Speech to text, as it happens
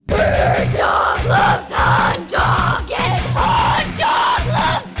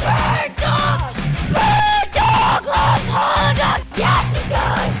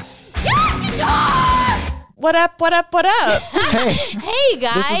What up? Hey. Hey,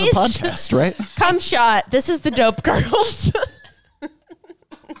 guys. This is a podcast, right? Come shot. This is the Dope Girls.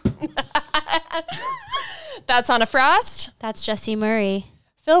 That's Anna Frost. That's Jessie Murray.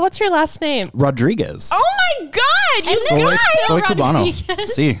 Phil, what's your last name? Rodriguez. Oh my God! You Soy Cubano.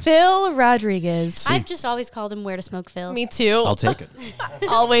 See, Phil Rodriguez. I've just always called him Where to Smoke Phil. Me too. I'll take it.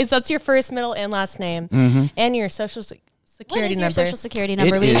 Always. That's your first, middle, and last name. And your social security What is number. your social security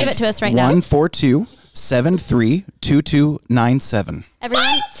number? It Will you is give it to us right now? 142-73-2297. Everyone?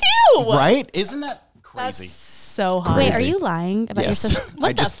 Mine too! Right? Isn't that crazy? That's so hot. Wait, are you lying about Yes. your social? What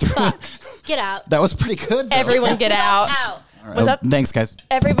I the just threw fuck? Get out. That was pretty good, though. Everyone get out. Out. Was that Thanks, guys.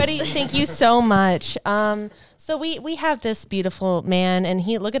 everybody? Thank you so much. So we have this beautiful man, and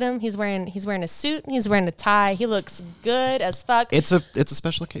look at him. He's wearing a suit. And he's wearing a tie. He looks good as fuck. It's a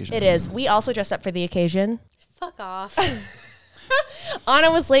special occasion. It is. We also dressed up for the occasion. Fuck off.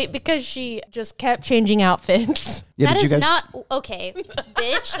 Anna was late because she just kept changing outfits. Yeah, That did you is guys? not okay,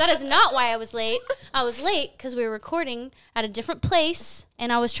 bitch. That is not why I was late. I was late because we were recording at a different place,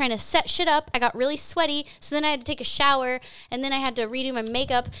 and I was trying to set shit up. I got really sweaty, so then I had to take a shower, and then I had to redo my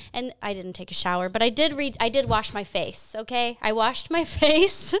makeup. And I didn't take a shower, but I did wash my face. Okay, I washed my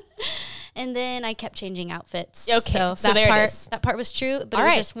face, and then I kept changing outfits. Okay, so so that there it part is. that part was true, but All it was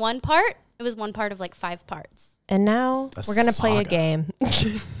right. just one part. It was one part of like 5 parts. And now we're gonna play a saga. game.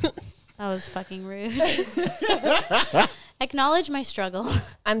 That was fucking rude. Acknowledge my struggle.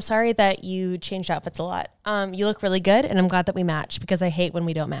 I'm sorry that you changed outfits a lot. You look really good, and I'm glad that we match because I hate when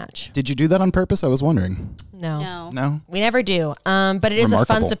we don't match. Did you do that on purpose? I was wondering. No. No? We never do. But it is a fun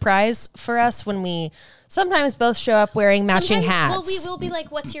Remarkable. surprise for us when we sometimes both show up wearing matching hats. Well, we will be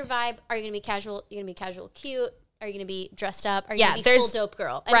like, what's your vibe? Are you going to be casual? You're going to be casual cute? Are you going to be dressed up? Are you Yeah, going to be full dope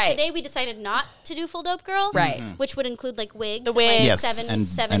girl? And right. today we decided not to do full dope girl. Right. Which would include like wigs. The wigs. And, like, Yes,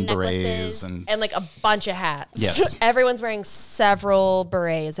 seven and necklaces. berets and and like a bunch of hats. Yes. Everyone's wearing several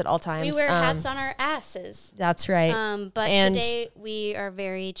berets at all times. We wear hats on our asses. That's right. But and, today we are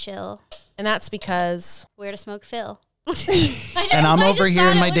very chill. and that's because Where to Smoke Phil. and I'm over here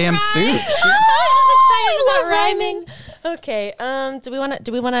in my damn suit. I love rhyming. Okay. Do we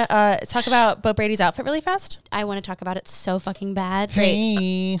want to talk about Bo Brady's outfit really fast? I want to talk about it so fucking bad.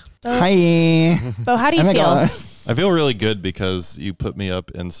 Hey. Hi. Bo, how do you Oh my feel? God. I feel really good because you put me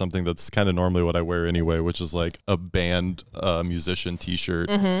up in something that's kind of normally what I wear anyway, which is like a band musician t-shirt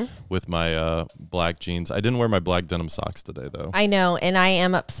with my black jeans. I didn't wear my black denim socks today, though. I know, and I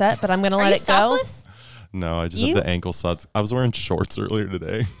am upset, but I'm gonna Are let you it go. sockless? No, I just You- have the ankle socks. I was wearing shorts earlier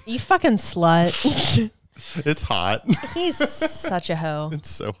today. You fucking slut. It's hot. He's such a hoe. It's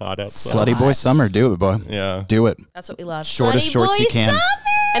so hot outside. Slutty boy summer. Do it, boy. Yeah. Do it. That's what we love. Shortest Slutty shorts Boy you can. Summer!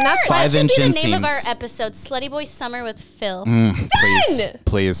 And that's That 5-inch should be the name of inseams. our episode, Slutty Boy Summer with Phil. Please. Done!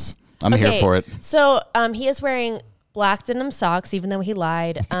 Please. I'm here for it. So he is wearing black denim socks, even though he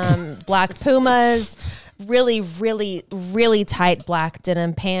lied. Black Pumas, really, really, really tight black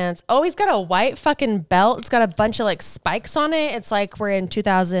denim pants. Oh, he's got a white fucking belt. It's got a bunch of like spikes on it. It's like we're in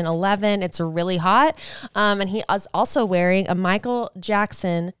 2011. It's really hot. And he is also wearing a Michael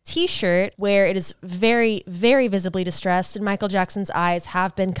Jackson t-shirt where it is very, very visibly distressed, and Michael Jackson's eyes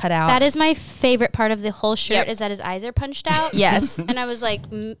have been cut out. That is my favorite part of the whole shirt Yep. is that his eyes are punched out. Yes. And I was like,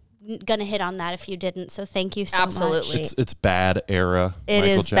 gonna hit on that if you didn't. So thank you so much. Absolutely. It's bad era. It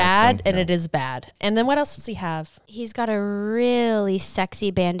Michael is bad, Jackson. and Yeah. it is bad. And then what else does he have? He's got a really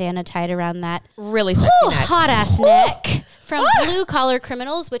sexy bandana tied around that Really sexy neck. hot ass neck from Blue Collar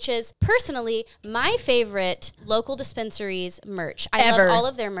Criminals, which is personally my favorite local dispensaries merch. I Ever. love all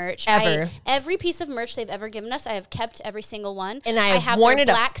of their merch. Ever. Every piece of merch they've ever given us, I have kept every single one. And I have their worn it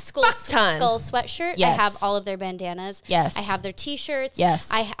a black skull fuck ton. sweatshirt. Yes. I have all of their bandanas. Yes. I have their t-shirts. Yes.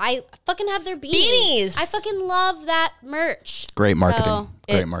 I fucking have their Beanies. I fucking love that merch. Great marketing. So,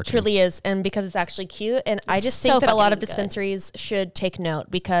 Great It marketing. truly is, and because it's actually cute, and I just so think that a lot of fucking good. dispensaries should take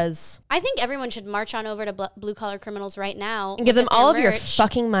note because I think everyone should march on over to Blue Collar Criminals right now and give them look at all of their your merch.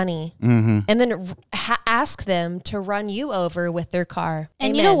 fucking money, and then ask them to run you over with their car.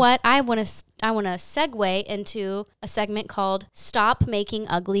 And you know Amen. what? I want to segue into a segment called "Stop Making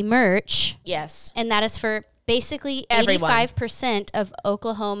Ugly Merch," Yes, and that is for basically Everyone. 85% of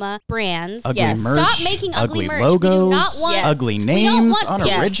Oklahoma brands. Ugly Yes. merch. Stop making ugly merch. We do logos. not want Yes. Ugly we don't names. want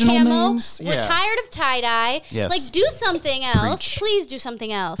Unoriginal camo. names. We're tired of tie dye. Yes. Like, do something else. Preach. Please do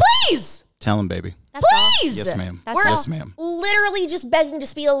something else. please, Tell him, baby. That's all. please. Yes, ma'am. That's We're all. Yes, ma'am. literally just begging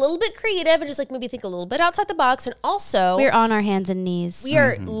to be a little bit creative and just like maybe think a little bit outside the box, and also We're on our hands and knees. we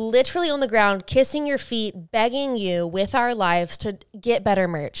are literally on the ground, kissing your feet, begging you with our lives to get better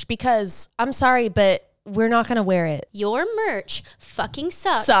merch. Because I'm sorry, but we're not going to wear it. Your merch fucking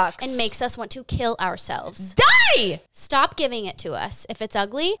sucks and makes us want to kill ourselves. Die! Stop giving it to us. If it's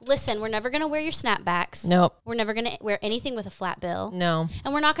ugly, listen, we're never going to wear your snapbacks. Nope. We're never going to wear anything with a flat bill. No.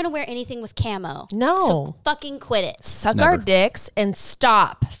 And we're not going to wear anything with camo. No. So fucking quit it. Suck Never. our dicks and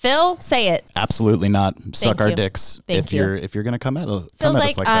stop. Phil, say it. Absolutely not. Suck our you. dicks. Thank if you. you're gonna come at us Feels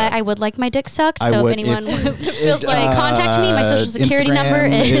like like, that. I would like my dick sucked. I So would if anyone if- feels like contact me, my social security number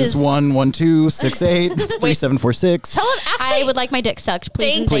Instagram is 112683746. Tell him I would like my dick sucked,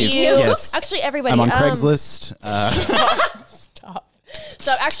 please. and Thank thank you. Yes. Actually, everybody. I'm on Craigslist. Stop.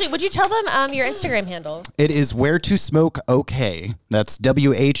 So actually, would you tell them your Instagram handle? It is Where to Smoke OK. That's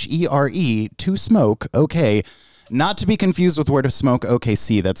WHERE to smoke OK. Not to be confused with Where to Smoke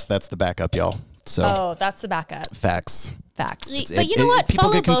OKC. That's the backup, y'all. So Oh, that's the backup. facts. Facts. But you know what? People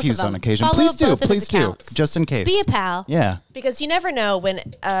Follow get both of confused them. on occasion. Follow Please do. both of his Please do. accounts. Just in case. Be a pal. Yeah. Because you never know when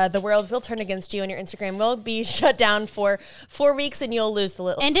the world will turn against you and your Instagram will be shut down for 4 weeks and you'll lose the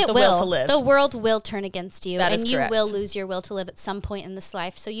will to live. The world will turn against you. That and is you correct. will lose your will to live at some point in this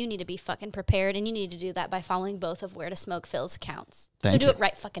life. So you need to be fucking prepared, and you need to do that by following both of Where to Smoke Phil's accounts. Thank so do you. it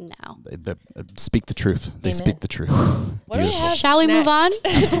right fucking now. They speak the truth. They Amen. speak the truth. What do we have Shall we move on?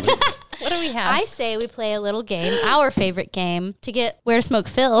 next? What do we have? I say we play a little game, our favorite game, to get Where to Smoke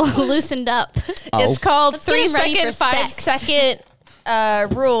Phil loosened up. It's called Let's get 3 him ready second, for 5 sex. second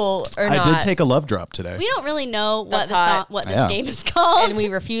rule or I not. did take a love drop today. We don't really know That's what hot. what this Yeah. game is called. and we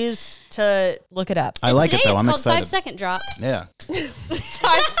refuse to look it up. I like Today it though. it's I'm called excited. 5-second drop. Yeah.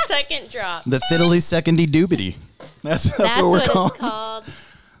 5 second drop. The fiddly secondy doobity. That's That's what we're what calling. it's called.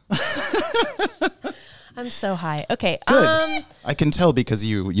 I'm so high. Okay. Good. I can tell because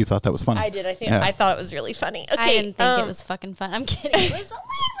you thought that was funny. I did. I think Yeah. I thought it was really funny. Okay. I didn't think it was fucking fun. I'm kidding. It was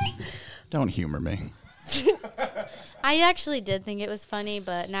hilarious. Don't humor me. I actually did think it was funny,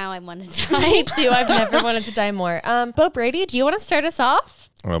 but now I want to die. Me too. I've never wanted to die more. Bo Brady, do you want to start us off?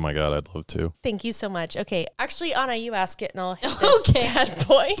 Oh my God, I'd love to. Thank you so much. Okay. Actually, Anna, you ask it and I'll hit this Okay. bad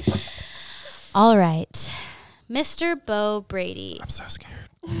boy. All right. Mr. Bo Brady, I'm so scared.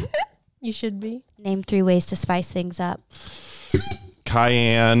 You should be. name 3 ways to spice things up.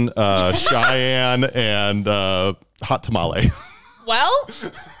 Cayenne, Cheyenne, and hot tamale. Well,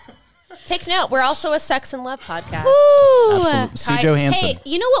 take note. We're also a sex and love podcast. Absolutely. Sue Johansson. Hey,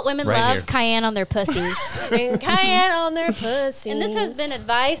 you know what women Right love? here. Cayenne on their pussies. And cayenne on their pussy. And this has been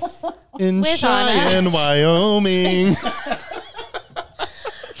advice. In With Anna. Cheyenne, Wyoming.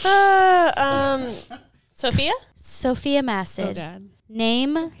 Sophia? Sophia Massid. God.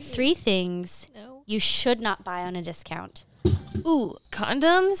 Name 3 things you should not buy on a discount. Ooh,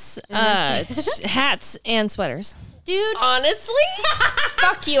 condoms, hats, and sweaters. Dude, Honestly?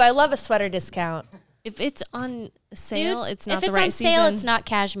 Fuck you. I love a sweater discount. If it's on sale, it's not if the it's right on sale, season. it's not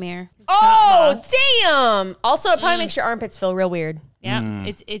cashmere. Oh, damn. Also, it probably makes your armpits feel real weird. Yeah,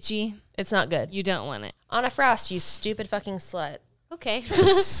 it's itchy. It's not good. You don't want it. Anna Frost, you stupid fucking slut. Okay.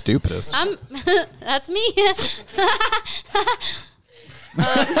 Stupidest. That's me.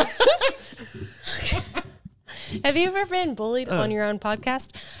 Have you ever been bullied on your own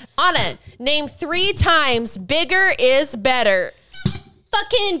podcast? Anna, name 3 times bigger is better.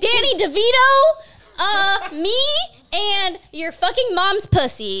 Fucking Danny DeVito, me, and your fucking mom's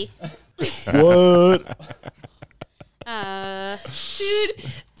pussy. What?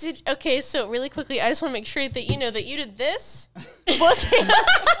 Dude, okay, so really quickly, I just want to make sure that you know that you did this. Both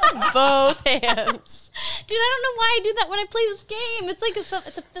hands. Both hands. Dude, I don't know why I do that when I play this game. It's like it's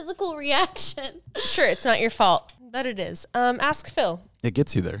a physical reaction. Sure, it's not your fault, but it is. Ask Phil. It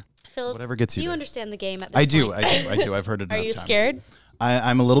gets you there. Phil, Whatever gets you do you there. understand the game at this I do. point? I do. I've heard it enough Are you times. scared?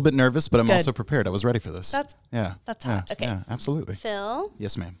 I'm a little bit nervous, but I'm Good. also prepared. I was ready for this. That's yeah. hot. Yeah, Okay. Yeah, absolutely. Phil,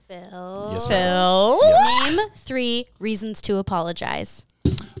 Yes, ma'am. Phil. Yes, ma'am. Phil. Name 3 reasons to apologize.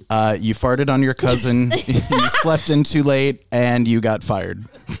 You farted on your cousin, you slept in too late, and you got fired.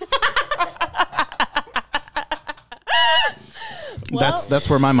 That's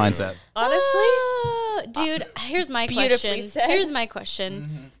where my mind's at. Honestly, Dude, here's my Beautifully question. said. Here's my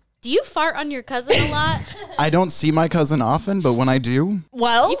question. Do you fart on your cousin a lot? I don't see my cousin often, but when I do,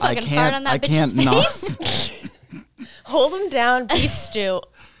 well, You fucking can't- fart on that I bitch's can't face? not. hold him down, beef stew.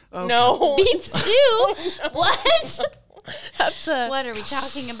 No, Beef stew? What? that's a. What are we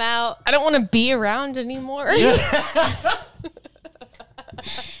talking about? I don't want to be around anymore.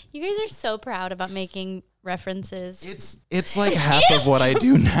 You guys are so proud about making references. It's like half of what I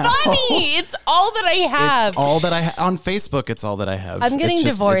do now. Funny. It's all that I have. It's all that I on Facebook. It's all that I have. I'm getting It's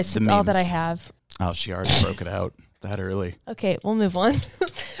just- divorced. the It's all that I memes. have. Oh, she already broke it out that early. Okay, we'll move on.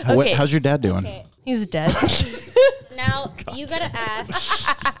 What- how's your dad doing? Okay. He's dead. Now, you gotta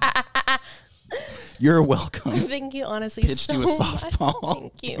ask. You're welcome. Thank you, honestly. Pitched so you a much.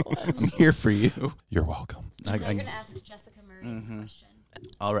 softball. Thank you. I'm here for you. You're welcome. I'm going to ask Jessica Murray this question.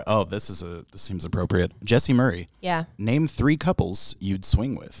 All right. Oh, this seems appropriate. Jesse Murray. Yeah. Name 3 couples you'd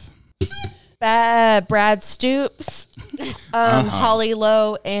swing with. Brad Stoops, Holly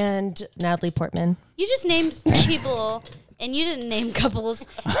Lowe, and Natalie Portman. You just named 3 people, and you didn't name couples.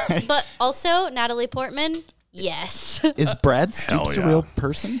 But also, Natalie Portman, yes. Is Brad Stoops a real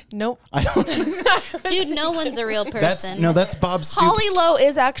person? Nope. I don't. Dude, no one's a real person. That's Bob Stoops. Holly Lowe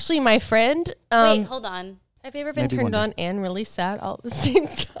is actually my friend. Wait, hold on. Have you ever been Maybe one turned day. on and really sad all at the same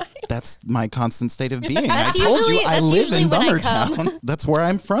time? That's my constant state of being. That's I told you usually- I that's live usually in when I Bummertown. That's where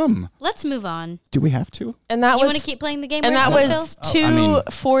I'm from. Let's move on. Do we have to? And that You was want to keep playing the game? and where that it's was Phil? 2 I mean-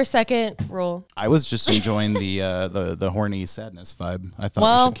 4-second rule. I was just enjoying the horny sadness vibe. I thought.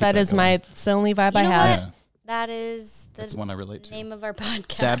 Well, we should keep that is going. it's the only vibe You I know have. what? That is That's one I relate to. name of our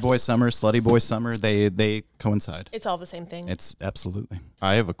podcast. Sad boy summer, slutty boy summer. They coincide. It's all the same thing. It's absolutely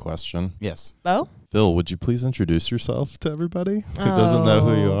I have a question. yes, Bo? Phil, would you please introduce yourself to everybody who doesn't know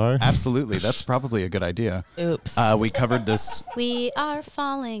who you are? absolutely. That's probably a good idea. Oops. We covered this. We are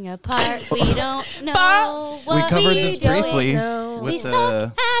falling apart. We don't know what We covered this doing. briefly We with suck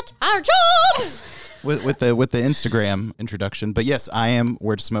the at our jobs. with the Instagram introduction. But yes, I am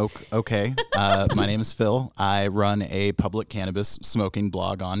Where to Smoke. Okay, my name is Phil. I run a public cannabis smoking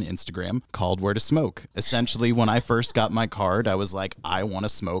blog on Instagram called Where to Smoke. Essentially, when I first got my card, I was like, I want to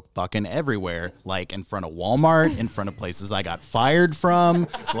smoke fucking everywhere, like in front of Walmart, in front of places I got fired from.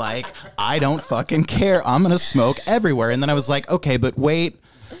 Like, I don't fucking care. I'm gonna smoke everywhere. And then I was like, okay, but wait.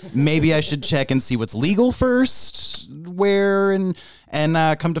 Maybe I should check and see what's legal first, where, and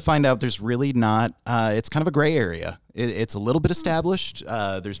come to find out there's really not, it's kind of a gray area. It's a little bit established.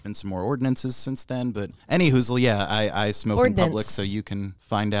 There's been some more ordinances since then, but anyhoozle, yeah, I smoke in public, so you can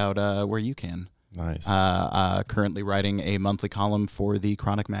find out where you can. Nice. Currently writing a monthly column for the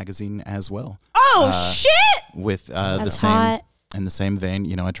Chronic magazine as well. Oh, shit! With the That's same hot. in the same vein,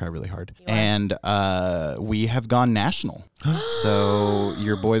 you know, I try really hard. And we have gone national. So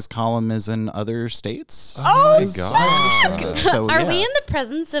your boy's column is in other states. Oh, my God. So, Are yeah. we in the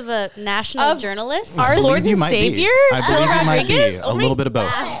presence of a national journalist? Our believe Lord you and might be. Savior? I believe you might be. Rodriguez? A little bit of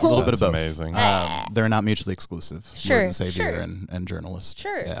both. A little bit of That's both. amazing. They're not mutually exclusive. Sure, Lord and Savior sure. and journalist.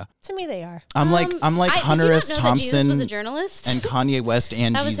 Sure. Yeah. To me, they are. I'm like Hunter did you S. not know that Jesus Thompson was a journalist? and Kanye West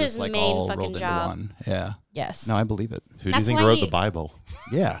and That was Jesus his like main all fucking rolled into job. one. Yeah. Yes. No, I believe it. Who do you That's think why wrote he- the Bible?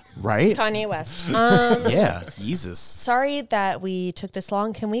 Yeah. Right? Kanye West. Yeah. Jesus. Sorry that we took this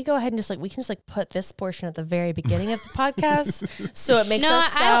long. Can we go ahead and we can just put this portion at the very beginning of the podcast so it makes No,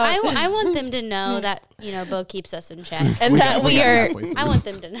 us sound I want them to know that, Bo keeps us in check. and that we got are. halfway through. I want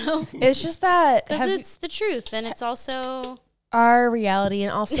them to know. It's just that Because it's the truth, and it's also... our reality,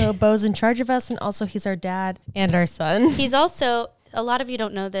 and also Bo's in charge of us, and also he's our dad and our son. He's also... A lot of you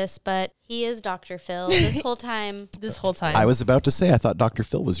don't know this, but he is Dr. Phil this whole time. This whole time. I was about to say I thought Dr.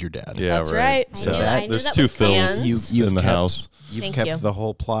 Phil was your dad. Yeah, That's right. So I knew, that- I knew There's that two was coming. Phils You've in the kept, house. You've Thank kept you. the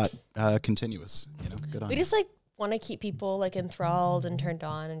whole plot continuous. You know, good on We you. just want to keep people enthralled and turned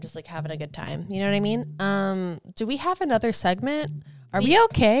on and just having a good time. You know what I mean? Do we have another segment? Are we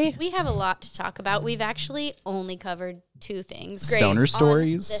okay? We have a lot to talk about. We've actually only covered 2 things. Stoner on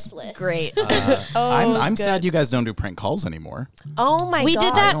stories. this list. Great. I'm good. sad you guys don't do prank calls anymore. Oh my We god.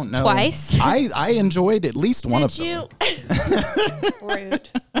 did that I don't know. twice. I enjoyed at least one of Did them. you? Rude.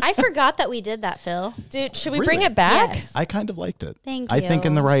 I forgot that we did that, Phil. Dude, should we Really? bring it back? Yes. I kind of liked it. Thank I think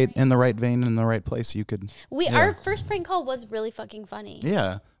in you. the right vein, in the right place, you could. Our first prank call was really fucking funny.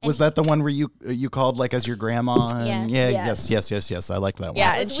 Yeah. Was that the one where you called as your grandma? And Yes. yeah. Yes. I like that one.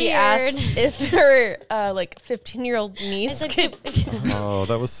 Yeah, That and was she weird. asked if her 15-year-old niece could. Oh,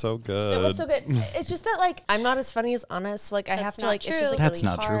 that was so It good. was so good. It's just that I'm not as funny as honest. I have to not it's just true. That's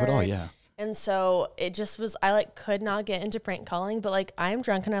really not true at all. hard. Yeah. And so it just was. I could not get into prank calling, but I'm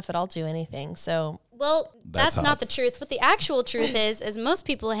drunk enough that I'll do anything. So Well, That's that's hot. not the truth. What the actual truth is most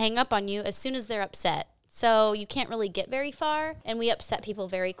people hang up on you as soon as they're upset. So you can't really get very far, and we upset people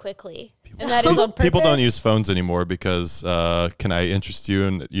very quickly. and that is on purpose. People don't use phones anymore because can I interest you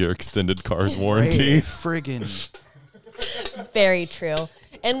in your extended car's warranty? Friggin'. Very true.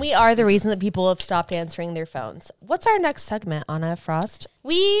 And we are the reason that people have stopped answering their phones. What's our next segment, Anna Frost?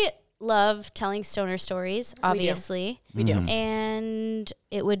 We love telling stoner stories, obviously. We do. And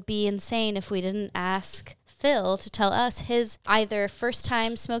it would be insane if we didn't ask Phil to tell us his either first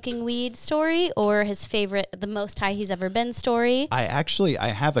time smoking weed story or his favorite, the most high he's ever been story. I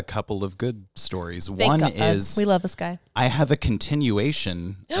have a couple of good stories. Thank One God. is We love this guy. I have a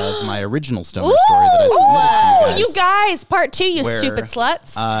continuation of my original stoner story that I submitted to You guys, part 2, you where, stupid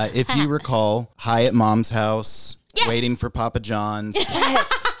sluts. If you recall, high at mom's house, Yes. waiting for Papa John's,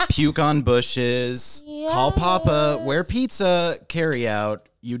 puke on bushes, call Papa, where pizza, carry out,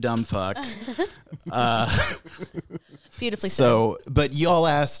 you dumb fuck. Beautifully said. So, but y'all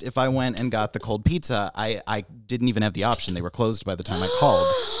asked if I went and got the cold pizza. I didn't even have the option. They were closed by the time I called.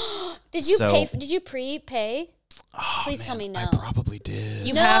 Did you So- pay? Did you prepay? Please tell me no. I probably did.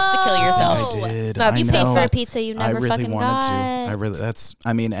 You have to kill yourself. I did. That's I You so paid know. for a pizza you never I really fucking wanted got. to. I really. That's.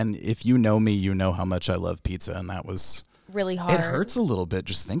 I mean, and if you know me, you know how much I love pizza, and that was. Really hard. It hurts a little bit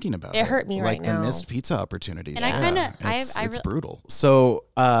just thinking about it. It hurt me like right now. the missed pizza opportunities. And I kinda- it's brutal. So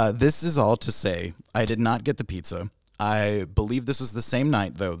this is all to say, I did not get the pizza. I believe this was the same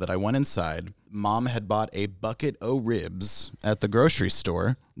night though that I went inside. Mom had bought a bucket o' ribs at the grocery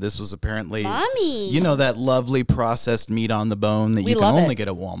store. This was apparently, Mommy. you know, that lovely processed meat on the bone that We you can love only it. get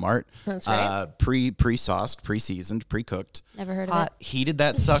at Walmart. That's right. Pre-sauced, pre-seasoned, pre-cooked. Never heard of Hot. it. Heated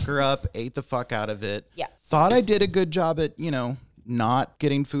that sucker up, ate the fuck out of it. Yeah. Thought I did a good job at, not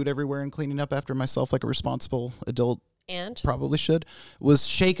getting food everywhere and cleaning up after myself like a responsible adult And probably should. Was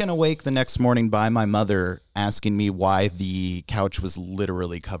shaken awake the next morning by my mother asking me why the couch was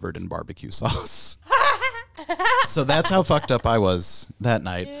literally covered in barbecue sauce. So that's how fucked up I was that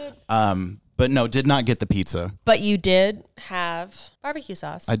night. But no, did not get the pizza. but you did have barbecue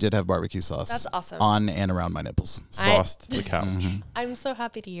sauce. I did have barbecue sauce. That's awesome. On and around my nipples. Sauced the couch. I'm so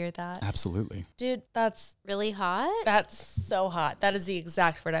happy to hear that. Absolutely. Dude, that's Really hot? so hot. That is the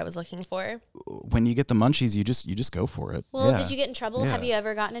exact word I was looking for. When you get the munchies, you just go for it. Well, Yeah. did you get in trouble? Yeah. Have you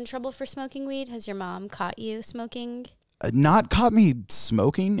ever gotten in trouble for smoking weed? Has your mom caught you smoking? Not caught me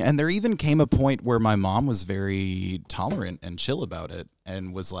smoking, and there even came a point where my mom was very tolerant and chill about it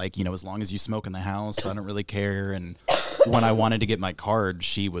and was like, as long as you smoke in the house, I don't really care. And when I wanted to get my card,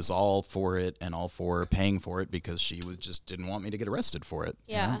 she was all for it and all for paying for it because she was just didn't want me to get arrested for it.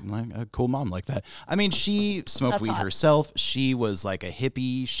 Yeah. Like a cool mom like that. I mean, she smoked That's weed hot. herself. She was like a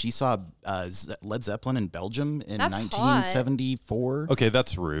hippie. She saw Led Zeppelin in Belgium in That's hot. 1974. Okay,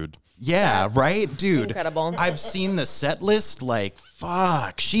 that's rude. Yeah, right, dude. incredible. I've seen the set list. Like,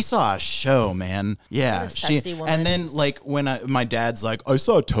 fuck, she saw a show, man. Yeah, What a sexy woman. And then like when my dad's like, I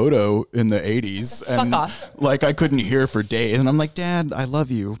saw Toto in the '80s, and off. like I couldn't hear for days, and I'm like, Dad, I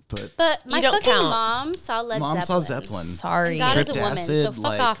love you, but But my don't fucking count. mom saw Led Mom Zeppelin. saw Zeppelin. Sorry. God is a Tripped woman, so acid, fuck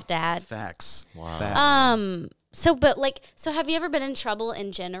like, off, Dad. Facts. Wow. Facts. So have you ever been in trouble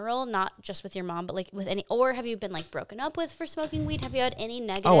in general, not just with your mom, but like with any, or have you been like broken up with for smoking weed? Have you had any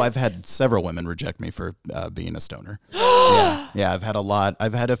negative? Oh, I've had several women reject me for being a stoner. yeah, I've had a lot.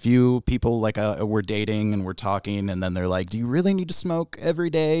 I've had a few people like we're dating and we're talking, and then they're like, "Do you really need to smoke every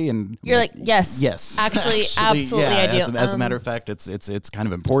day?" And You're like, yes. yes, Actually, absolutely yeah, I do. As a matter of fact, it's kind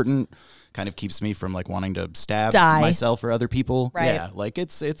of important. Kind of keeps me from like wanting to stab Die. myself or other people. Right. Yeah, like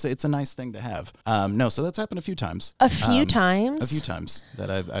it's a nice thing to have. No, so that's happened a few times. A few times? A few times that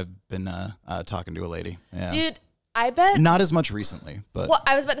I've been talking to a lady. Yeah. Dude, I bet. Not as much recently, but Well,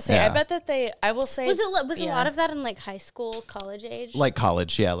 I was about to say, Yeah. I bet that I will say. Was a yeah. lot of that in like high school, college age? like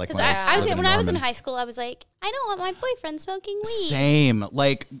college, yeah. Like Because when I was living when I was in Norman. high school, I was like, I don't want my boyfriend smoking weed. Same.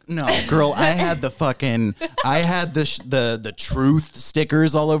 Like, no, girl, I had the the truth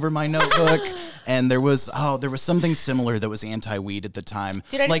stickers all over my notebook. And there was something similar that was anti-weed at the time.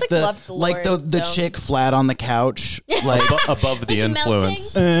 Dude, I just, like like, the loved the like Lord, the so. chick flat on the couch. Like Above the Like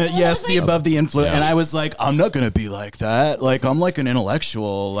influence. melting? yes, the like- above the influence. And I was like, I'm not gonna be like that. Like I'm like an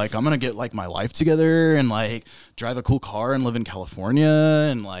intellectual. Like I'm gonna get like my life together and like drive a cool car and live in California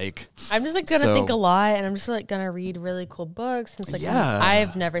and like I'm just like gonna So- think a lot, and I'm just like gonna read really cool books. It's like Yeah.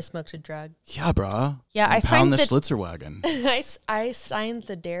 I've never smoked a drug. yeah, brah. Yeah, I And signed pound the the- Schlitzer wagon. I signed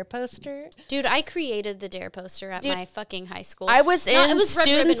the Dare poster. Dude, I created the Dare poster at Dude, my fucking high school. I was No, in it was Red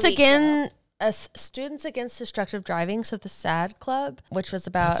Ribbon Students Week, Against Students Against Destructive Driving, so the SAD Club, which was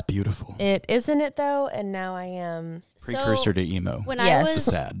about That's beautiful. it, isn't it though? And now I am. Precursor to emo. When Yes. I was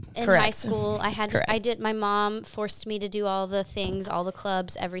Sad. in Correct. high school, I Correct. did, my mom forced me to do all the things, all the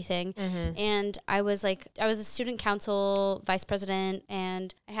clubs, everything. Mm-hmm. And I was a student council vice president,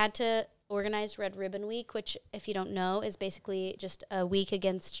 and I had to organize Red Ribbon Week, which, if you don't know, is basically just a week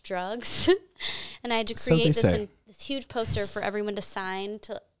against drugs. And I had to So they create say. this huge poster for everyone to sign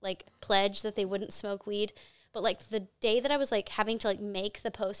to like pledge that they wouldn't smoke weed. But like the day that I was like having to like make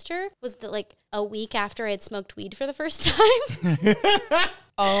the poster was like a week after I had smoked weed for the first time.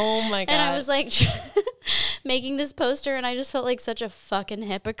 Oh my god! And I was like, making this poster, and I just felt like such a fucking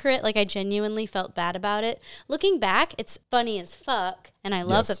hypocrite. Like, I genuinely felt bad about it. Looking back, it's funny as fuck, and I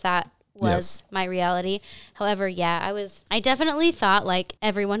love that was my reality. However, I definitely thought like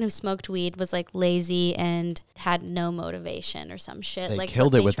everyone who smoked weed was like lazy and had no motivation or some shit. They like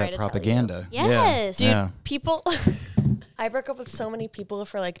killed what it they with try that to tell you. propaganda. Yes. Dude, people I broke up with so many people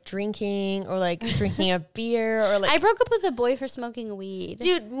for like drinking or like drinking a beer or like I broke up with a boy for smoking weed.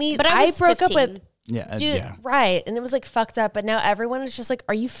 dude, but I was broke 15. up with Yeah, dude, right. And it was like fucked up. But now everyone is just like,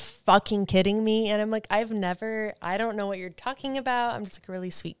 are you fucking kidding me? And I'm like, I don't know what you're talking about. I'm just like a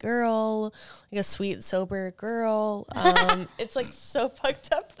really sweet girl, like a sweet, sober girl. It's like so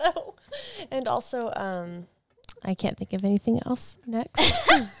fucked up though. And also, I can't think of anything else next.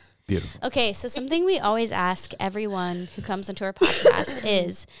 Beautiful. Okay, so something we always ask everyone who comes into our podcast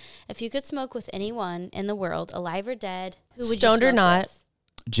is, if you could smoke with anyone in the world, alive or dead, who would Stoned you or smoke not. with?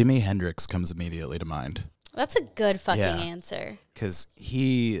 Jimi Hendrix comes immediately to mind. That's a good fucking Yeah. answer. Because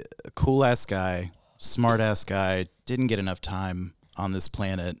he, cool ass guy, smart ass guy, didn't get enough time on this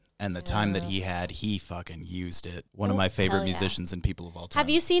planet. And the time that he had, he fucking used it. One of my favorite hell yeah. musicians and people of all time. Have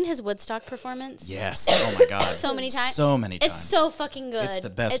you seen his Woodstock performance? Yes. Oh my God. So many times. So many times. It's so fucking good. It's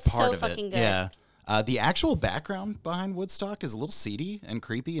the best It's part so of fucking it. good. Yeah. The actual background behind Woodstock is a little seedy and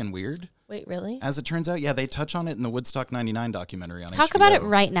creepy and weird. Wait, really? As it turns out, yeah, they touch on it in the Woodstock 99 documentary on Talk HBO. about it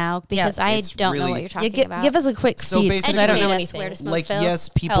right now because I it's don't know really- what you're talking about. Give us a quick So speech. basically- 'cause I don't know Educate us where anything. to smoke, Like, Phil. yes,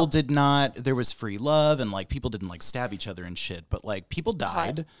 people Help. did not, there was free love and like people didn't like stab each other and shit, but like people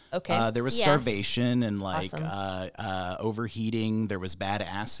died. Okay. There was Yes. starvation and like Awesome. overheating. There was bad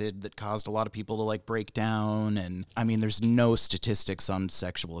acid that caused a lot of people to like break down. And I mean, there's no statistics on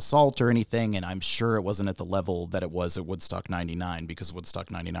sexual assault or anything. And I'm sure it wasn't at the level that it was at Woodstock 99 because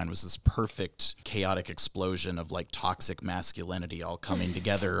Woodstock 99 was this perfect chaotic explosion of like toxic masculinity all coming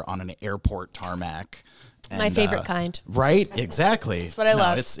together on an airport tarmac. My And, favorite kind. Right, exactly. That's what I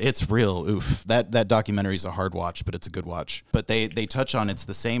love. It's real. Oof. That documentary is a hard watch, but it's a good watch. But they touch on it's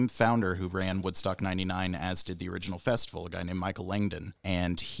the same founder who ran Woodstock 99 as did the original festival, a guy named Michael Langdon.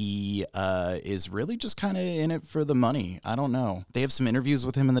 And he is really just kind of in it for the money. I don't know. They have some interviews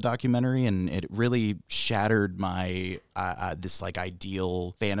with him in the documentary, and it really shattered my this like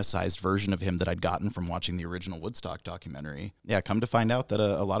ideal fantasized version of him that I'd gotten from watching the original Woodstock documentary. Yeah, come to find out that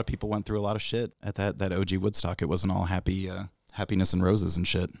a lot of people went through a lot of shit at that OG Woodstock. It wasn't all happiness and roses and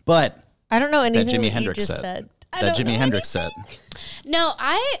shit. But I don't know anything that Jimi that Hendrix you just set. said. I That don't Jimi know Hendrix set. No,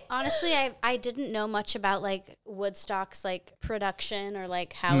 I honestly, I didn't know much about like Woodstock's like production or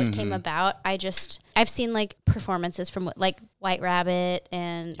like how it came about. I've seen like performances from like White Rabbit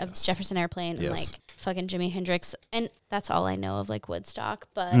and of Jefferson Airplane and like fucking Jimi Hendrix, and that's all I know of like Woodstock.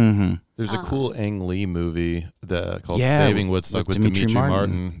 But There's a cool Ang Lee movie called Yeah, Saving Woodstock with Dimitri Dimitri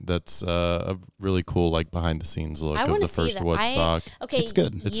Martin. Martin. That's a really cool like behind the scenes look I of want the to see first that. Woodstock. Okay, It's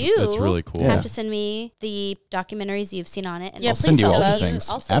good. It's really cool. Have Yeah. to send me the documentaries you've seen on it. And Yeah, I'll please send you send all the us. things.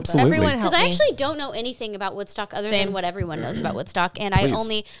 Also, Absolutely. Everyone because help I me. actually don't know anything about Woodstock other Same. than what everyone knows about Woodstock, and Please. I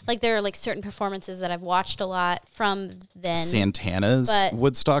only like there are like certain performances that I've watched a lot from then. Santana's But-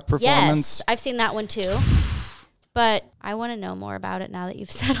 Woodstock performance. Yes, I've seen that one too. But I want to know more about it now that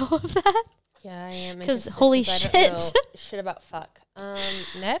you've said all of that. Yeah, I am. 'Cause interested holy I don't shit. know shit about fuck.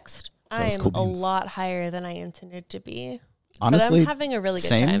 Next, I was am cool a beans. lot higher than I intended to be. Honestly, but I'm having a really good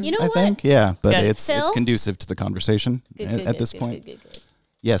same. time. You know I what? think, yeah, but Good. it's Phil? conducive to the conversation Good, at, good, at good, this good, point. good, good, good.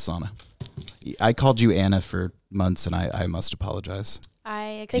 Yes, Anna. I called you Anna for months, and I must apologize. I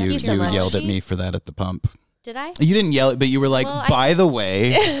accept you so you much. yelled at apology. me for that at the pump. Did I? You didn't yell it, but you were like, Well, by the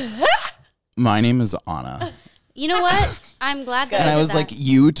way, my name is Anna. You know what? I'm glad that And I I did was that. like,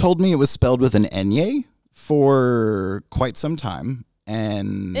 you told me it was spelled with an Enye for quite some time.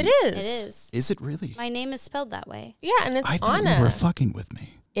 And It It is. is. Is it really? My name is spelled that way. Yeah, and it's I thought Anna. you were fucking with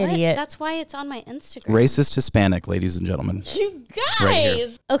me. What? Idiot. That's why it's on my Instagram. Racist Hispanic, ladies and gentlemen. You guys. Right here.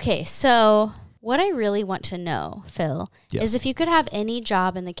 Okay, so what I really want to know, Phil, Yes. is if you could have any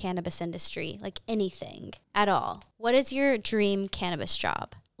job in the cannabis industry, like anything at all, what is your dream cannabis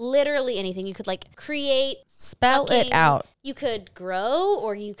job? Literally anything. You could like create. Spell it fucking- out. You could grow,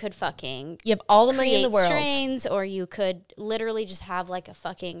 or you could fucking You have all the money in create the world. strains, or you could literally just have like a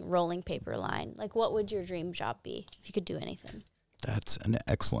fucking rolling paper line. Like, what would your dream job be if you could do anything? That's an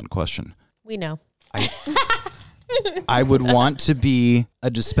excellent question. We know. I would want to be a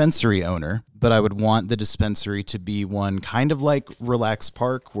dispensary owner, but I would want the dispensary to be one kind of like Relax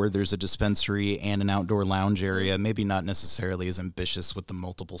Park, where there's a dispensary and an outdoor lounge area. Maybe not necessarily as ambitious with the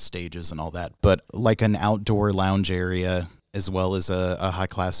multiple stages and all that, but like an outdoor lounge area as well as a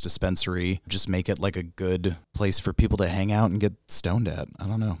high-class dispensary. Just make it like a good place for people to hang out and get stoned at. I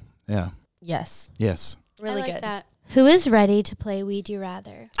don't know. Yeah. Yes. Yes. Really I like good. that. Who is ready to play We'd You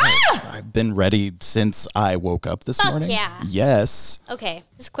Rather? I've been ready since I woke up this Fuck morning. yeah. Yes. Okay,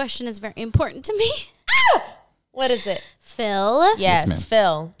 this question is very important to me. What is it? Phil, Yes, ma'am.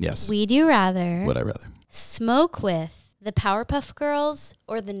 Phil. Yes. we'd you rather Would I rather? smoke with the Powerpuff Girls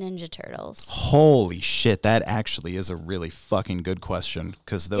or the Ninja Turtles? Holy shit, that actually is a really fucking good question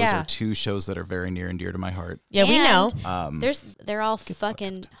because those Yeah. are two shows that are very near and dear to my heart. Yeah, we know. They're all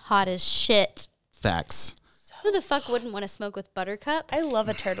fucking hot as shit. Facts. Who the fuck wouldn't want to smoke with Buttercup? I love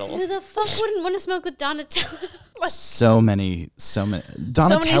a turtle. Who the fuck wouldn't want to smoke with Donatello? So many.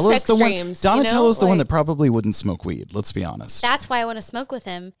 Donatello's sex the one. dreams, you know? Donatello's the one Like- that probably wouldn't smoke weed. Let's be honest. That's why I want to smoke with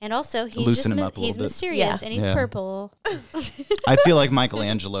him. And also, he's Loosen just him up a he's little bit. mysterious Yeah. and he's Yeah. purple. I feel like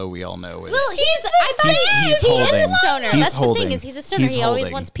Michelangelo, we all know is. I thought He's he holding. is a stoner. He's That's the holding. thing is he's a stoner. He's He always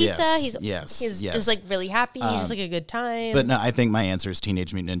holding. wants pizza. Yes. He's He's yes. just like really happy. He's just like a good time. But no, I think my answer is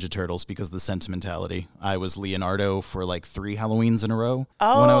Teenage Mutant Ninja Turtles because the sentimentality. I was Leonardo for like 3 Halloweens in a row when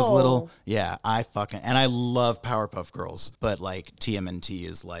I was Oh. little. Yeah, and I love Powerpuff Girls, but like TMNT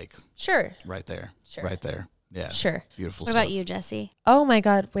is like Sure. right there. Sure. Right there. Yeah. Sure. Beautiful What stuff. about you, Jesse? Oh my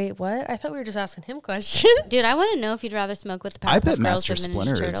God. Wait, what? I thought we were just asking him questions. Dude, I want to know if you'd rather smoke with the Powerpuff I bet Girls Master or the Ninja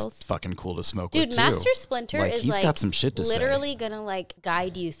Splinter Turtles. is fucking cool to smoke Dude, with too. Master Splinter Like, is he's like got some shit to say. literally gonna like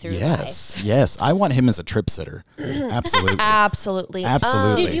guide you through Yes, life. yes. I want him as a trip sitter. Absolutely. Absolutely.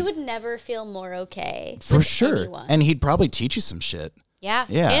 Absolutely. Dude, you would never feel more okay For with sure. anyone. And he'd probably teach you some shit. yeah.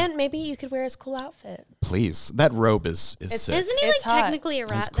 Yeah. And maybe you could wear his cool outfit. Please. That robe is sick. Isn't he like It's hot. technically a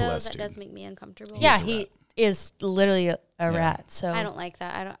rat cool though? as That dude. does make me uncomfortable. Yeah, a he rat. is literally a rat. So I don't like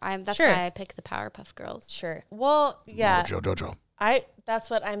that. That's Sure. why I pick the Powerpuff Girls. Sure. Well, yeah. Mojo. That's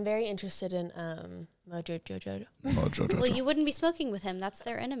what I'm very interested in. Mojo. Mojo. Well, you wouldn't be smoking with him. That's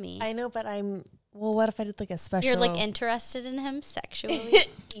their enemy. I know, but well, what if I did like a special? You're like interested in him sexually.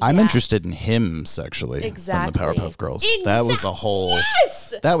 I'm Yeah. interested in him sexually Exactly. from the Powerpuff Girls. That was a whole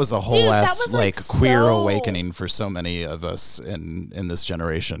Yes! that was a whole Dude, that ass was, like, queer so- awakening for so many of us in this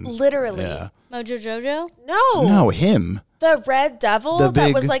generation. Literally. Yeah. Mojo Jojo? No. No, him. The Red Devil The big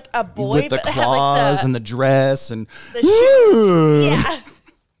that was like a boy with the but had claws like the, and the dress and the shoe. Yeah.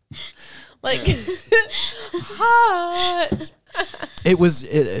 Like hot. It was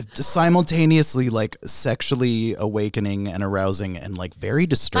simultaneously like sexually awakening and arousing and like very My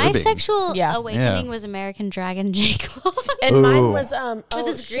disturbing. sexual Yeah. awakening Yeah. was American Dragon Jake Long. And Ooh. mine was With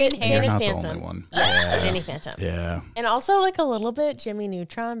his green hair. You're Danny not Phantom. the only one. Danny Phantom. Yeah. And also like a little bit Jimmy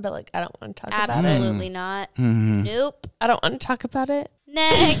Neutron, but like I don't want to talk about it. Absolutely not. Mm-hmm. Nope. I don't want to talk about it.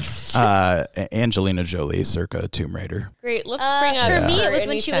 Next. Angelina Jolie circa Tomb Raider. Great. Let's bring up For me, her it was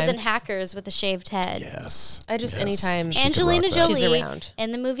when she was in anytime. Hackers with a shaved head. Yes. I just Yes. anytime She could Angelina rock that. She's Jolie around.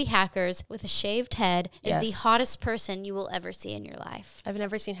 in the movie Hackers with a shaved head is the Yes. hottest person you will ever see in your life. I've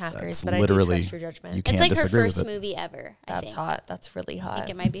never seen Hackers, That's but I do literally- trust your judgment. you can't It's like her disagree with first it. movie ever. I That's think. hot. That's really I hot. think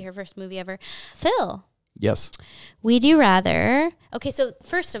it might be her first movie ever. Phil, Yes. would you rather? Okay, so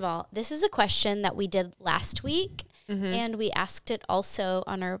first of all, this is a question that we did last week. And we asked it also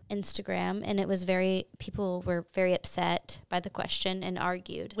on our Instagram, and it was people were very upset by the question and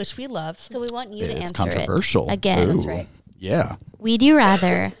argued. Which we love. So we want you to It's answer controversial. it again. Ooh. That's right. Yeah. Would you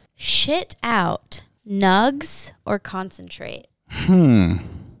rather shit out, nugs, or concentrate?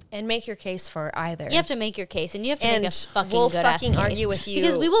 And make your case for either. You have to make your case, and you have to and make a fucking we'll good-ass fucking case. argue with you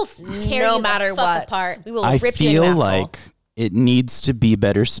because we will tear no you matter the fuck what. apart. We will I rip you feel an asshole. like it needs to be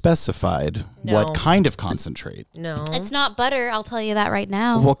better specified No. what kind of concentrate. No. It's not butter. I'll tell you that right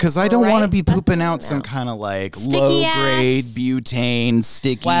now. Well, because I don't want to Right. be pooping out some kind of like Sticky low ass. grade butane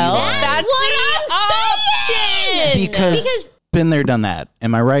sticky. well, like- that's what the I'm option. because been there, done that.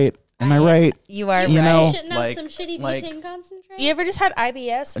 Am I right? Am I right? You are You right. know, Shitting out like- some shitty like- butane concentrate. You ever just had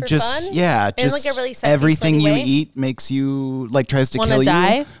IBS for Just fun? yeah, In, just like, a really sexy, everything slutty you way? eat makes you like tries to Wanna kill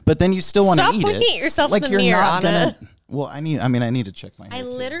die? you, but then you still want to Stop eat looking it. at yourself in like the you're mirror, not Anna. gonna. Well, I need to check my. I hair, too.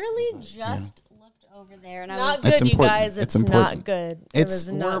 literally just looked over there, and I Not was good, It's you important. guys. It's It's not important. good. It's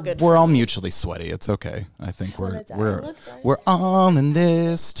it was not good. we're all mutually sweaty. It's okay. I think wanna die. we're Looks right. we're all in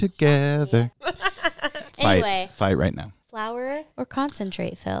this together. Anyway. Fight right now. flour or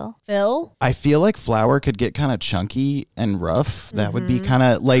concentrate, Phil. Phil? I feel like flour could get kind of chunky and rough. That would be Mm-hmm. kind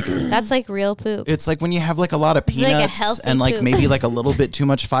of like That's like real poop. it's like when you have like a lot of It's like a peanuts healthy and like poop. maybe like a little bit too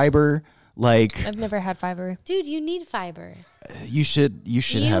much fiber. Like I've never had fiber. Dude, you need fiber. you should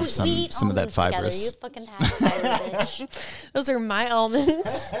have we some eat of that almonds together. fibrous. You fucking have fiber, bitch. Those are my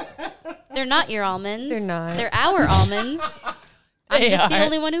almonds. They're not your almonds. They're not. They're our almonds. I'm They just the are.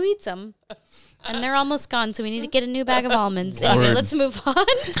 only one who eats them. And they're almost gone, so we need to get a new bag of almonds. Anyway, Word. let's move on.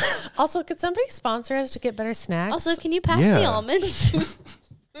 Also, could somebody sponsor us to get better snacks? Also, can you pass Yeah. the almonds?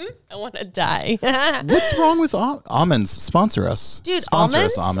 I want to die. What's wrong with almonds? Sponsor us. Dude, Sponsor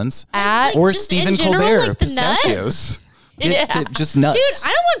almonds? us, almonds. Or just Stephen in general, Colbert, like the nut? pistachios. Get just nuts. Dude,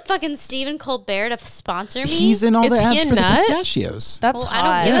 I don't want fucking Stephen Colbert to sponsor me. He's in all Is the he ads a for the nut? pistachios. That's well, hot.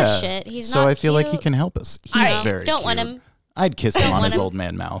 I don't give a shit. He's so not I feel like he cute. can help us. He's very Don't cute. want him. I'd kiss him on want his him. old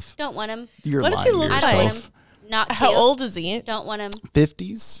man mouth. Don't want him. You're What does lying he to look I don't want yourself. him. Not cute. How old is he? Don't want him.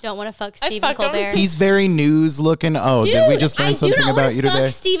 50s. Don't want to fuck I'd Stephen fuck him. Colbert. He's very news looking. Oh, Dude, did we just I learn do something not about want you to fuck today?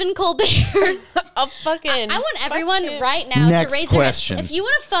 Stephen Colbert. I'll fucking. I want fuck everyone him. right now Next to raise question. their hand. If you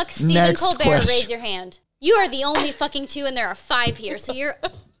want to fuck Stephen Next Colbert, question. raise your hand. You are the only fucking two, and there are 5 here, so you're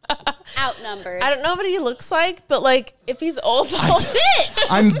outnumbered. I don't know what he looks like, but like if he's old, Bitch!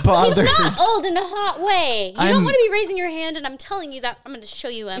 I'm bothered. He's not old in a hot way. You I'm- don't want to be raising your hand, and I'm telling you that I'm going to show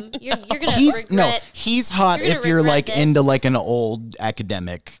you him. You're going to He's regret. he's hot You're gonna if you're regret like this. into like an old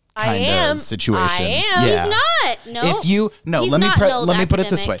academic I kind am. of situation. I am. Yeah. He's not. No. If you no, He's let me not an old let me put it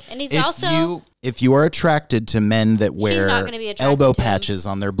this way. academic, and he's if also- if you are attracted to men that not wear gonna be attracted elbow to him. patches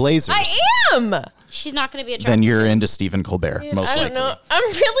on their blazers, I am. She's not going to be attracted then you're to him. into Stephen Colbert most I likely. don't know. I'm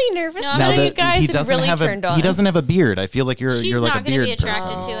really nervous No, I'm now. not- You that guys he have doesn't really have turned a on. he doesn't have a beard. I feel like you're She's like not a going to beard be attracted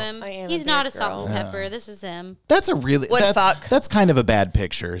person. to him. I am He's a not beard a salt and girl. pepper. This is him. That's a really Would fuck. that's kind of a bad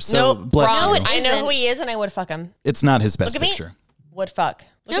picture. So Nope. bless wrong. you. No, it I know who isn't. he is, and I would fuck him. It's not his best Look at me. picture. Would fuck.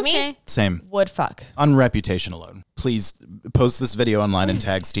 Look at Okay. me. Same. Would fuck. On reputation alone. Please post this video online and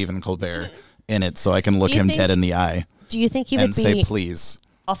tag Stephen Colbert in it so I can look Do you him think- dead in the eye Do you think he would and say be? please.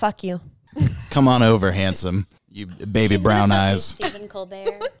 I'll fuck you. Come on over, handsome. You baby She's brown gonna fuck you, eyes. Stephen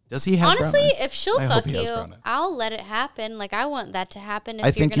Colbert. Does he have Honestly, brown eyes? if she'll I fuck hope he has you, brown eyes. I'll let it happen. Like I want that to happen. If I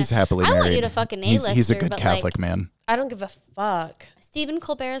you're think he's happily I married. want you to fuck an He's A-lister. a good but, Catholic like, man. I don't give a fuck. Stephen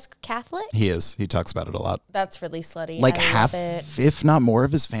Colbert is Catholic. He is. He talks about it a lot. That's really slutty. Like I half, love it. if not more,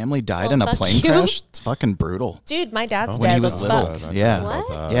 of his family died Well, in a fuck plane you. crash. It's fucking brutal. Dude, my dad's when he dead. was Let's little. fuck. Yeah.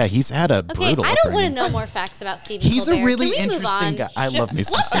 What? Yeah, he's had a Okay, brutal I don't want to upbringing. know more facts about Stephen He's Colbert. a really Can we move interesting on? guy. I love me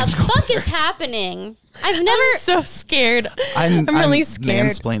some What Stephen the Colbert. fuck is happening? I've never. I'm so scared. I'm really scared.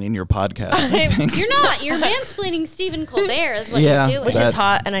 mansplaining your podcast. I think. You're not. You're mansplaining Stephen Colbert is what Yeah, you're doing. Which That- is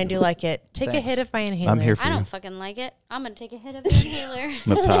hot, and I do like it. Take a Thanks. hit of my inhaler. I'm here for I you. don't fucking like it. I'm gonna take a hit of the inhaler.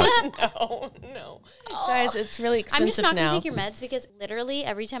 That's hot. No, no. Guys, it's really expensive I'm just not now. gonna take your meds because literally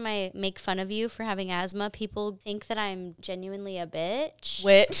every time I make fun of you for having asthma, people think that I'm genuinely a bitch.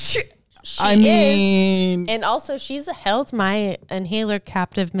 Which she I is. mean, And also, she's held my inhaler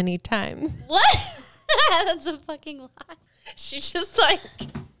captive many times. What? That's a fucking lie. She's just like,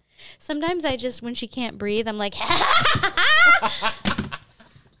 Sometimes I just, when she can't breathe, I'm like,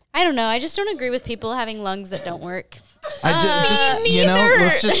 I don't know. I just don't agree with people having lungs that don't work. just you know, neither.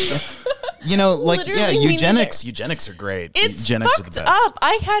 let's just like Literally me eugenics are great. it's Eugenics are fucked the best. up.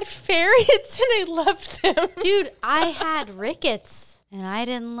 I had ferrets and I loved them. Dude, I had rickets and I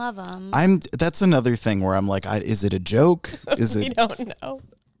didn't love them. That's another thing where I'm like, is it a joke? Is We it? don't know.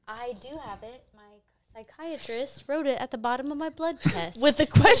 I do have it. My psychiatrist wrote it at the bottom of my blood test. With a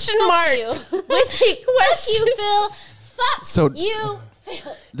question mark. you. With a Fuck question. you, Phil. Fuck So- you,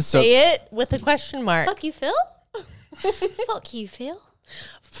 Phil. So Say it with a question mark. Fuck you, Phil. Fuck you, Phil.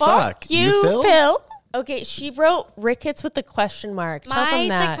 fuck you, Phil. Okay, she wrote rickets with a question mark. Tell My them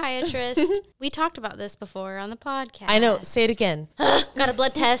that. psychiatrist, we talked about this before on the podcast. I know. Say it again. Got a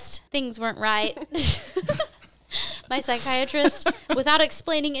blood test. Things weren't right. My psychiatrist, without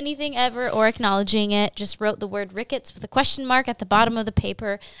explaining anything ever or acknowledging it, just wrote the word rickets with a question mark at the bottom of the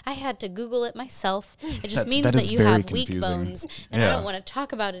paper. I had to Google it myself. It just means that that is you very have weak confusing. bones, and I Yeah. don't want to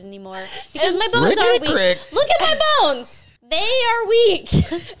talk about it anymore because my bones Rickety are weak. crick. Look at my bones. They are weak.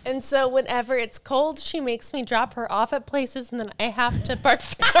 And so whenever it's cold, she makes me drop her off at places, and then I have to park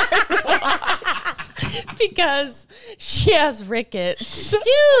the car because she has rickets.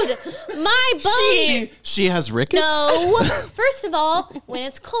 Dude, my bones. she has rickets. No. First of all, when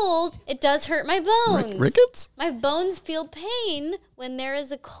it's cold, it does hurt my bones. Rickets? My bones feel pain when there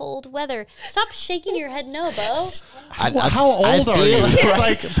is a cold weather. Stop shaking your head no, Bo. How old are you? It's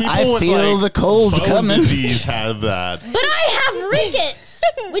like people I with feel like the cold bone coming. disease have that. But I have rickets,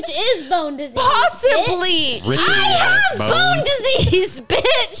 which is bone disease. Possibly. Rickety I ass have bones. bone disease,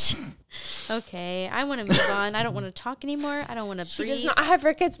 bitch. Okay, I want to move on. I don't want to talk anymore. I don't want to She breathe. does not have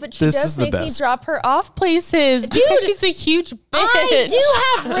rickets, but she This does is the make me best. drop her off places because Dude, she's a huge bitch. I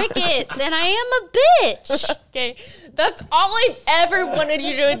do have rickets, and I am a bitch. Okay, that's all I've ever wanted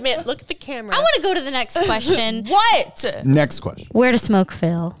you to admit. Look at the camera. I want to go to the next question. What? Next question. Where to smoke,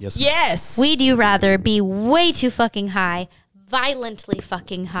 Phil? Yes. Yes. Would you rather be way too fucking high, violently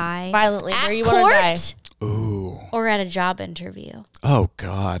fucking high, Violently, at where you wanna die. court, Ooh. or at a job interview? Oh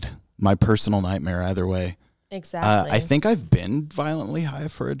God. My personal nightmare either way. Exactly. I think I've been violently high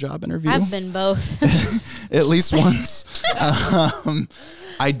for a job interview. I've been both. At least once.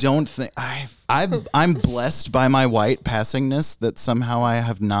 I don't think I'm blessed by my white passingness that somehow I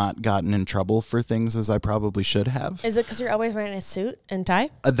have not gotten in trouble for things as I probably should have. Is it because you're always wearing a suit and tie?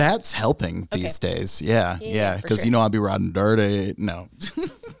 That's helping these days. Yeah. for Because sure. I'll be riding dirty. No.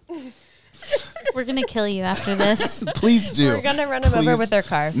 We're gonna kill you after this. Please do. We're gonna run him over Please with our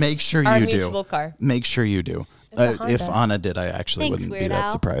car. Make sure Our you do. mutual car. Make sure you do. It's a If Honda. Anna did, I actually Thanks, wouldn't be Weird that Al.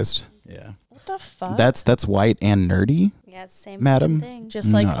 surprised. Yeah. What the fuck? That's white and nerdy. Yeah, it's the same Madam? thing.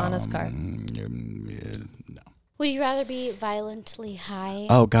 Just like Anna's car. No. Would you rather be violently high?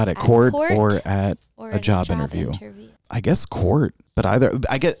 Oh, God, at court or at or a at job interview? I guess court, but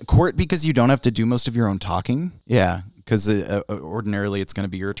I get court because you don't have to do most of your own talking. Yeah, because ordinarily it's going to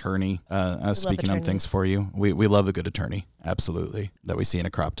be your attorney speaking on things for you. We love a good attorney, absolutely, that we see in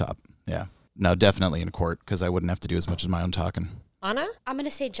a crop top. Yeah, no, definitely in court because I wouldn't have to do as much as my own talking. Anna? I'm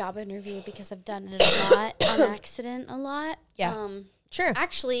gonna say job interview because I've done it a lot on accident a lot. Yeah. Sure.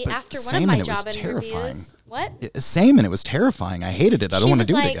 Actually, But after one same, of my and it was job terrifying. interviews, what? Same, and it was terrifying. I hated it. I don't want to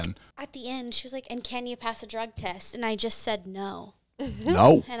do like, it again. At the end, she was like, "And can you pass a drug test?" And I just said no.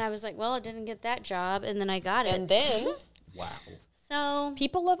 No. And I was like, "Well, I didn't get that job," and then I got it. And then Wow. So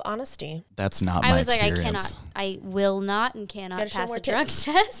people love honesty. That's not I my was like, experience. I will not and cannot Gotta show pass more a drug tits.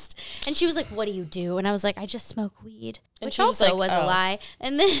 test. And she was like, "What do you do?" And I was like, "I just smoke weed," And which she was also like, was a "Oh." lie.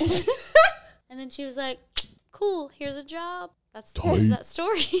 And then, and then she was like, "Cool, here's a job." That's that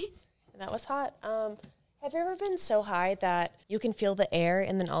story. And that was hot. Have you ever been so high that you can feel the air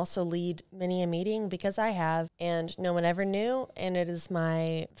and then also lead many a meeting? Because I have, and no one ever knew, and it is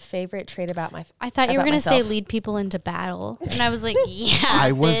my favorite trait about my. I thought you were about gonna say myself. lead people into battle, and I was like, "Yeah,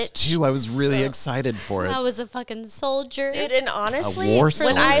 I was bitch. too. I was really excited for it. I was a fucking soldier." Dude, and honestly, war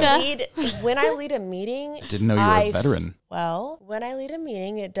when I soldier. lead a meeting, Didn't know you were a veteran. Well, when I lead a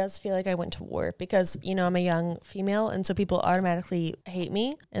meeting, it does feel like I went to war because, I'm a young female. And so people automatically hate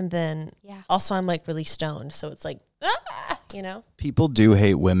me. And then also I'm like really stoned. So it's like, People do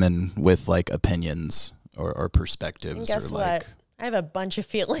hate women with like opinions or perspectives. And guess or like, what? I have a bunch of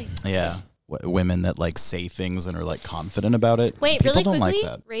feelings. Yeah. Women that like say things and are like confident about it. Wait, People really don't quickly,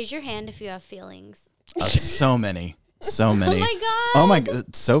 like that. raise your hand if you have feelings. So many. So many. Oh my god! Oh my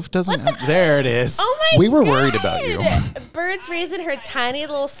god. Soph doesn't. There it is. Oh my We were God. worried about you. Bird's raising her tiny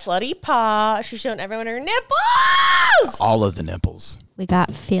little slutty paw. She's showing everyone her nipples. All of the nipples. We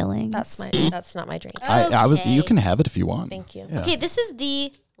got feelings. That's not my drink. I was. You Okay. can have it if you want. Thank you. Yeah. Okay, this is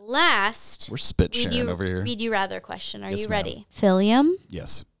the last We're spit sharing over here. Read you rather question. Are Yes, you ma'am. ready? Philium.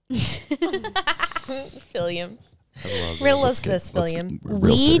 Yes. Philium. Real is this, Philium. We're real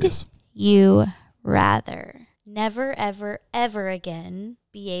Weed serious. you rather never, ever, ever again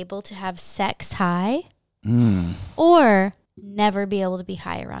be able to have sex high or never be able to be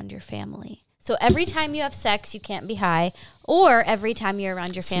high around your family? So every time you have sex, you can't be high, or every time you're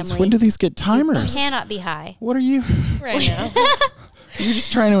around your Since family, when do these get you timers? cannot be high. What are you? Right now. You're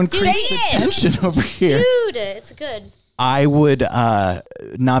just trying to increase the tension over here. Dude, it's good. I would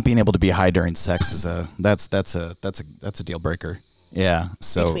not being able to be high during sex is that's a deal breaker. Yeah,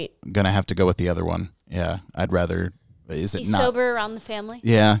 so Retweet. gonna have to go with the other one. Yeah, I'd rather. Is Be it not? sober around the family.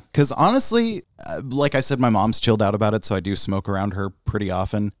 Yeah, because honestly, like I said, my mom's chilled out about it, so I do smoke around her pretty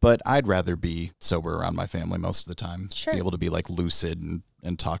often. But I'd rather be sober around my family most of the time. Sure. Be able to be like lucid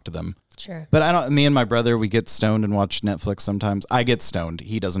and talk to them. Sure. But I don't. Me and my brother, we get stoned and watch Netflix sometimes. I get stoned.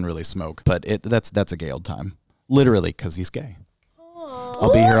 He doesn't really smoke, but that's a gay old time. Literally, because he's gay.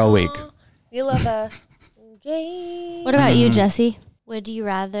 I'll be here all week. We love a gay. What about you, Jesse? Would you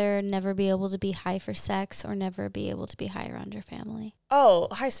rather never be able to be high for sex or never be able to be high around your family? Oh,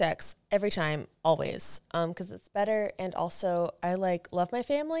 high sex every time, always. Because it's better, and also I love my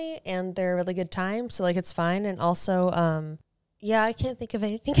family, and they're a really good time, so it's fine. And also, I can't think of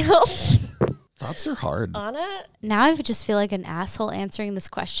anything else. Thoughts are hard. Anna, Now I just feel like an asshole answering this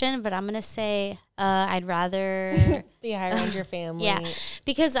question, but I'm going to say I'd rather... be high around your family. Yeah,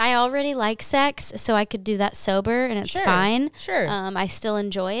 because I already like sex, so I could do that sober, and it's Sure, fine. sure. I still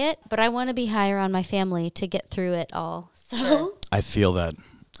enjoy it, but I want to be high around my family to get through it all. So Sure. I feel that.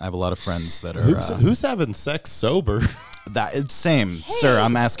 I have a lot of friends that are Who's having sex sober? that. It's same, sir.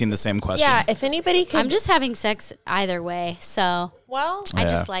 I'm asking the same question. Yeah, if anybody could. I'm just having sex either way, so well, I Yeah.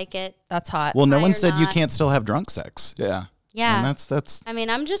 just like it. that's hot. Well, no High one or said you not. can't still have drunk sex. Yeah. Yeah. And that's I mean,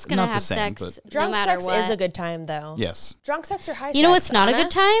 I'm just going to Not the have same, sex but- no Drunk matter sex what. is a good time, though. yes. Drunk sex or high sex? You know what's not a Anna?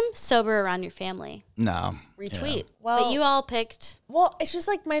 good time? Sober around your family. No. Retweet. Well, But you all picked. well, it's just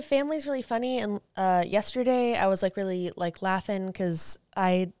like my family's really funny. And yesterday I was like really like laughing because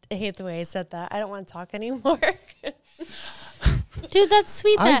I hate the way I said that. I don't want to talk anymore. Dude, that's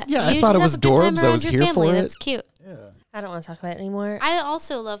sweet. I That you thought just it was have a good time Dorbs. I around was your here family. for it. That's cute. I don't want to talk about it anymore. I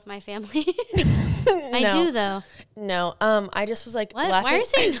also love my family. I No. do though. No, I just was like What? laughing. Why are you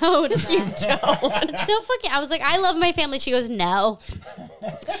saying no to that? It's so fucking. I was like, I love my family. She goes, no.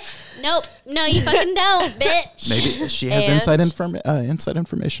 Nope. No, you fucking don't, bitch. Maybe she has And- inside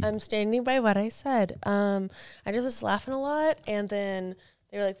information. I'm standing by what I said. I just was laughing a lot, and then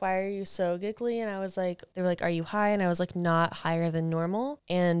they were like, "Why are you so giggly?" And I was like, "They were like, are you high?" And I was like, "Not higher than normal."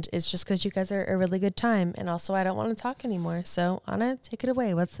 And it's just because you guys are a really good time, and also I don't want to talk anymore. So Anna, take it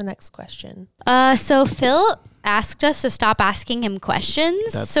away. What's the next question? So Phil asked us to stop asking him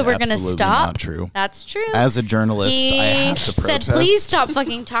questions. That's so we're gonna absolutely stop. not true. That's true. As a journalist, he I have to said, protest. "Please stop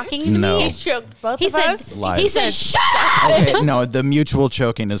fucking talking to No. me." choked both He of said, us. Lies. "He said, shut up! Okay, no, the mutual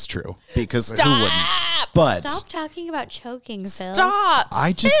choking is true because who wouldn't? But Stop talking about choking, Phil." Stop.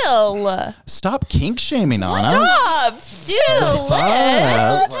 I just Phil. stop kink shaming, Anna. Stop. Dude, Fuck.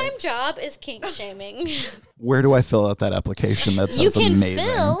 my full-time job is kink shaming. Where do I fill out that application? That You sounds can amazing.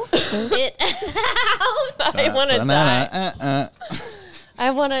 fill it out. I want to die. Banana,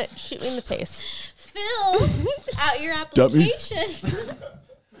 I want to shoot me in the face. Fill out your Dummy. application.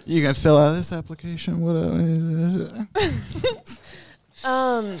 You can fill out this application. What?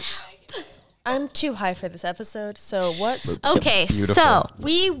 I'm too high for this episode. So what's Okay, Beautiful. so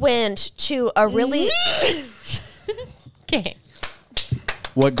we went to a really okay.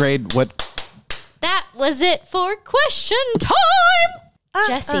 What grade? What? that was it for question time.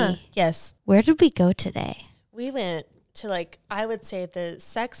 Jesse, Yes, where did we go today? we went to like I would say the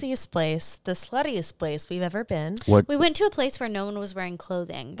sexiest place, the sluttiest place we've ever been. What? We went to a place where no one was wearing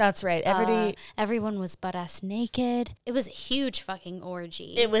clothing. That's right. Everyone was butt ass naked. It was a huge fucking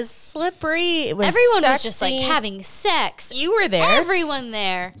orgy. It was slippery. It was Everyone was just like sexy. having sex. You were there. Everyone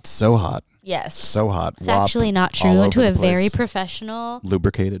there. So hot. Yes, So hot. It's actually not true. We went to a very professional.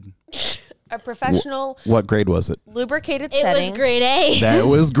 lubricated. a professional What grade was it? lubricated It setting. was grade A. That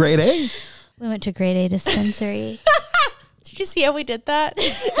was grade A. We went to grade A dispensary. Did you see how we did that?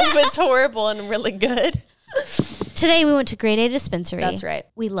 It was horrible and really good. Today we went to grade A dispensary. That's right.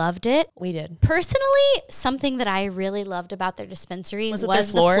 We loved it. We did. Personally, something that I really loved about their dispensary was, it their the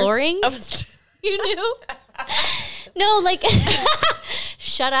floor? flooring. I was- You knew? No, like,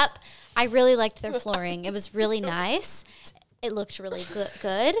 shut up. I really liked their flooring. It was really nice. It looked really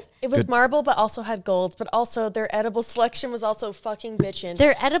good. It was marble, but also had golds. But also their edible selection was also fucking bitchin'.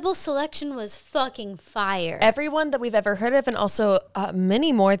 Their edible selection was fucking fire. Everyone that we've ever heard of, and also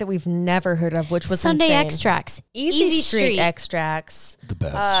many more that we've never heard of, which was Sunday insane. extracts. Easy Street extracts. The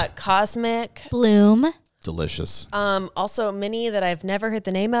best. Cosmic. Bloom. Delicious. Also many that I've never heard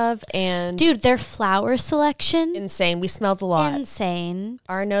the name of, and Dude, their flower selection. insane. We smelled a lot. Insane.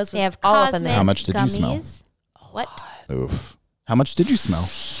 Our nose was They have all cosmic up in there. How much did you smell? gummies. What? Oof. How much did you smell?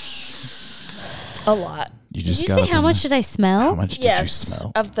 A lot. You Did just you got say up how in much did I smell? How much did you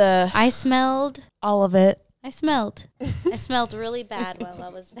smell? Of the I smelled. all of it. I smelled really bad while I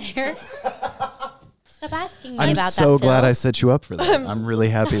was there. Stop asking me I'm about so that. glad Phil. I set you up for that. I'm really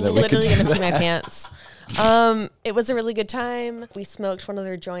happy that we could Literally do gonna pee that. my pants. It was a really good time. We smoked one of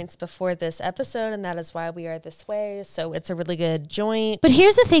their joints before this episode, and that is why we are this way. So it's a really good joint. But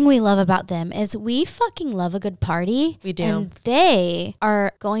here's the thing we love about them is we fucking love a good party. We do. And they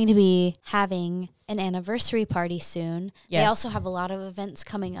are going to be having an anniversary party soon. They Yes. also have a lot of events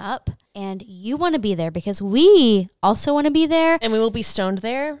coming up. And you want to be there because we also want to be there. And we will be stoned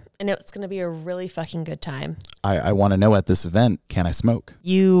there, and it's going to be a really fucking good time. I want to know at this event, can I smoke?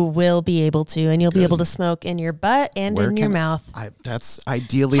 You will be able to, and you'll be able to smoke in your butt and Where in your can I- mouth. That's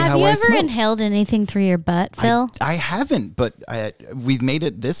ideally Have how you I ever smoke. inhaled anything through your butt, Phil? I haven't, but we've made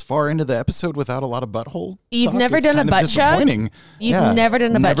it this far into the episode without a lot of butthole. You've talk. never It's done a kind of butt chug? disappointing. You've never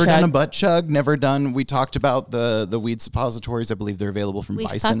done a butt Never done chug? a butt chug. Never done. We talked about the weed suppositories. I believe they're available from We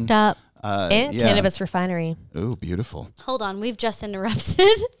Bison. fucked up. And yeah. Cannabis Refinery. Ooh, beautiful. Hold on, we've just interrupted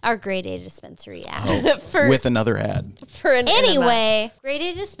our grade A dispensary ad. For, With another ad. for an Anyway, grade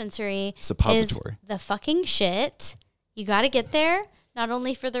A dispensary Suppository. is the fucking shit. You got to get there, not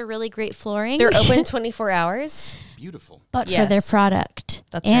only for their really great flooring, They're open 24 hours. Beautiful. but for their Yes. product.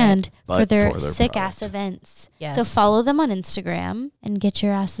 That's and right. for But their for their sick product. ass events. Yes. So follow them on Instagram and get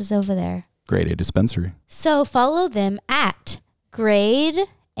your asses over there. Grade A dispensary. So follow them at Grade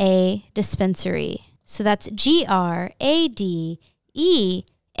A Dispensary. So that's GRADEA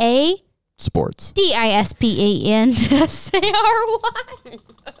Sports. DISPENSARY.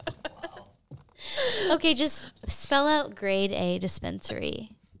 Okay, just spell out grade A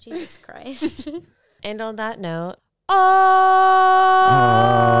dispensary. Jesus Christ. And on that note,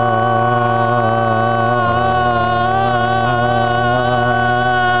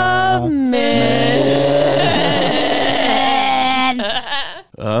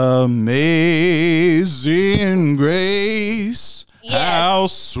 Amazing grace, how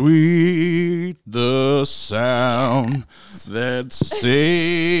sweet the sound that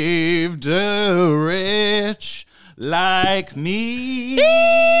saved a wretch like me.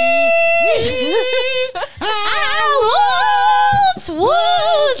 I once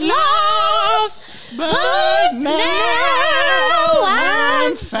was lost, but now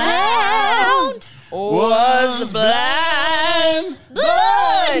I'm found. Was blind,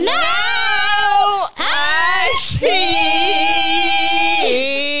 but now I see.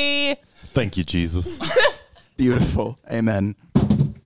 Thank you, Jesus. Beautiful. Amen.